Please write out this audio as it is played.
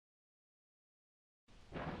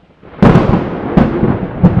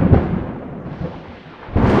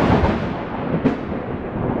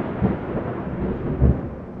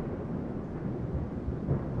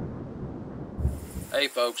Hey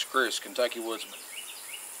folks, Chris, Kentucky Woodsman.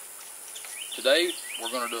 Today we're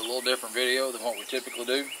going to do a little different video than what we typically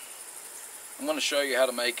do. I'm going to show you how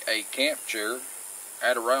to make a camp chair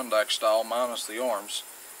Adirondack style minus the arms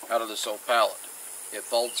out of this old pallet. It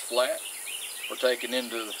folds flat. We're taking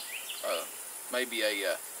into maybe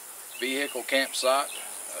a vehicle campsite.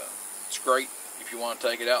 It's great if you want to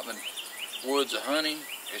take it out in the woods of hunting.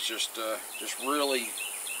 It's just really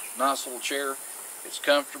nice little chair. It's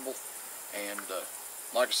comfortable, and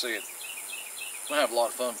like I said, we're going to have a lot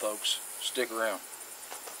of fun, folks. Stick around.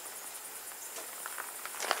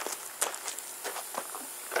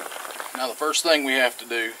 Now the first thing we have to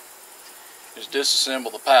do is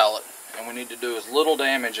disassemble the pallet, and we need to do as little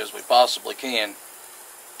damage as we possibly can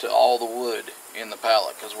to all the wood in the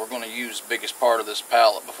pallet, because we're going to use the biggest part of this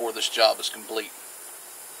pallet before this job is complete.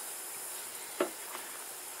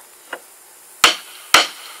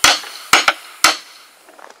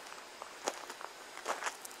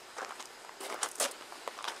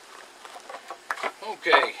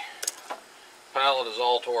 Okay, pallet is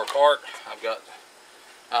all tore apart.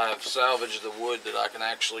 I have salvaged the wood that I can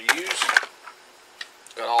actually use.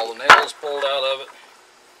 Got all the nails pulled out of it.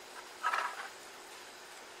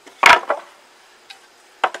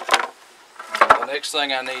 The next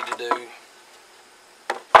thing I need to do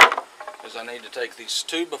is I need to take these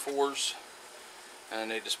 2x4s and I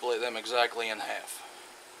need to split them exactly in half.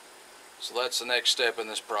 So that's the next step in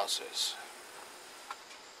this process.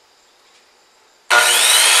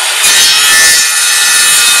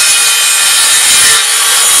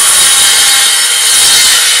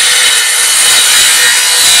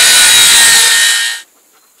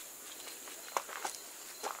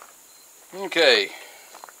 Okay,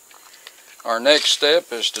 our next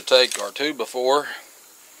step is to take our 2x4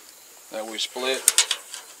 that we split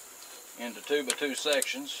into 2x2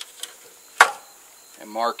 sections and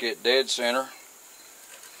mark it dead center,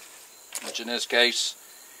 which in this case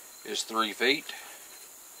is 3 feet.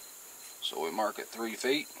 So we mark it 3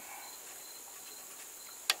 feet.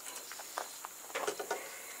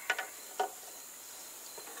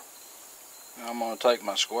 Now I'm going to take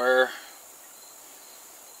my square,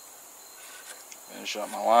 finish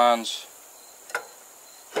up my lines,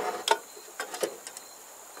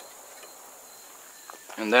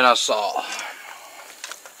 and then I saw.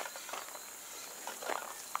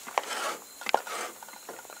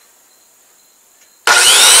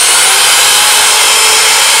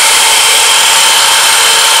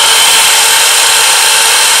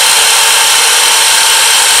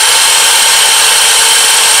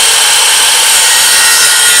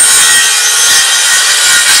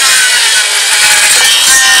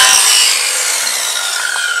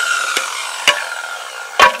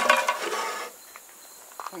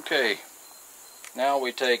 Okay, now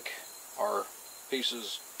we take our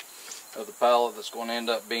pieces of the pallet that's going to end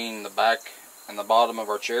up being the back and the bottom of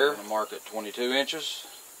our chair and mark it 22 inches.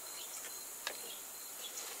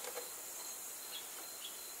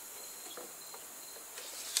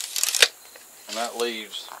 And that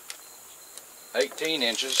leaves 18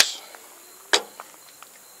 inches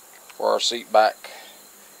for our seat back.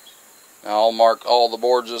 Now I'll mark all the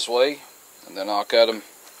boards this way, and then I'll cut them,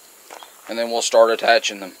 and then we'll start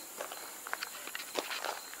attaching them.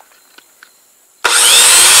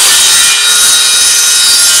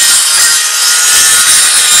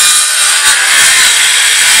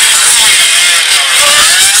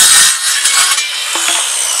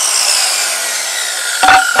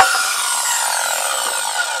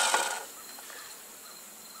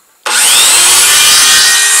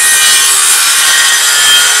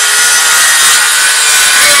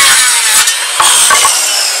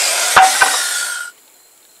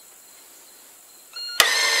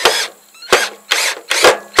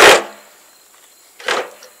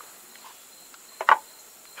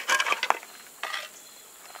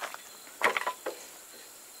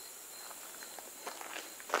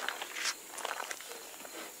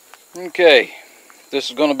 Okay, this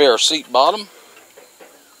is going to be our seat bottom.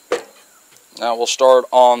 Now we'll start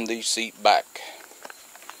on the seat back.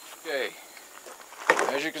 Okay,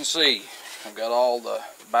 as you can see, I've got all the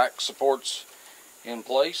back supports in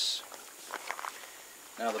place.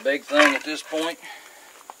 Now the big thing at this point,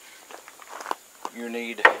 you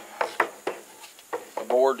need a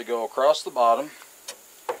board to go across the bottom,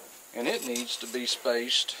 and it needs to be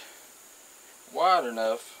spaced wide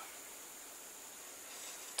enough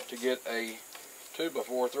to get a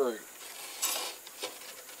 2x4 through.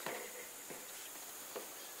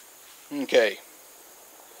 Okay,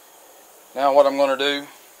 now what I'm going to do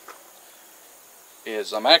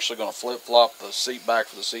is I'm actually going to flip-flop the seat back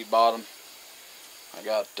for the seat bottom. I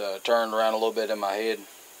got turned around a little bit in my head.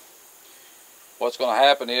 what's going to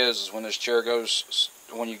happen is when this chair goes,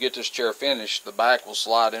 when you get this chair finished, the back will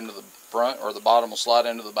slide into the front, or the bottom will slide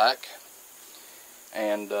into the back.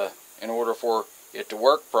 And in order for it to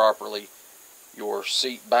work properly, your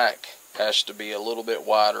seat back has to be a little bit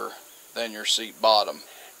wider than your seat bottom.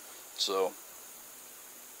 So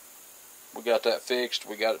we got that fixed,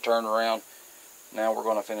 we got it turned around. Now we're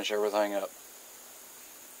going to finish everything up.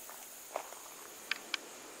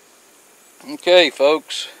 Okay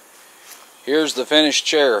folks, here's the finished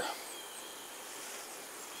chair.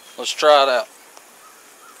 Let's try it out.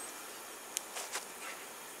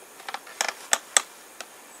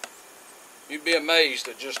 You'd be amazed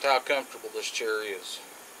at just how comfortable this chair is.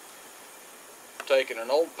 Taking an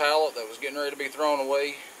old pallet that was getting ready to be thrown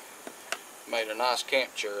away, made a nice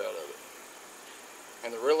camp chair out of it.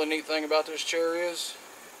 And the really neat thing about this chair is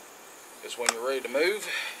when you're ready to move,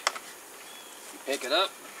 you pick it up,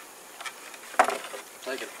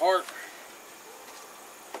 take it apart,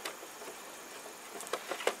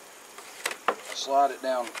 slide it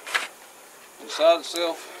down inside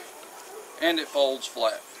itself, and it folds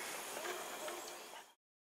flat.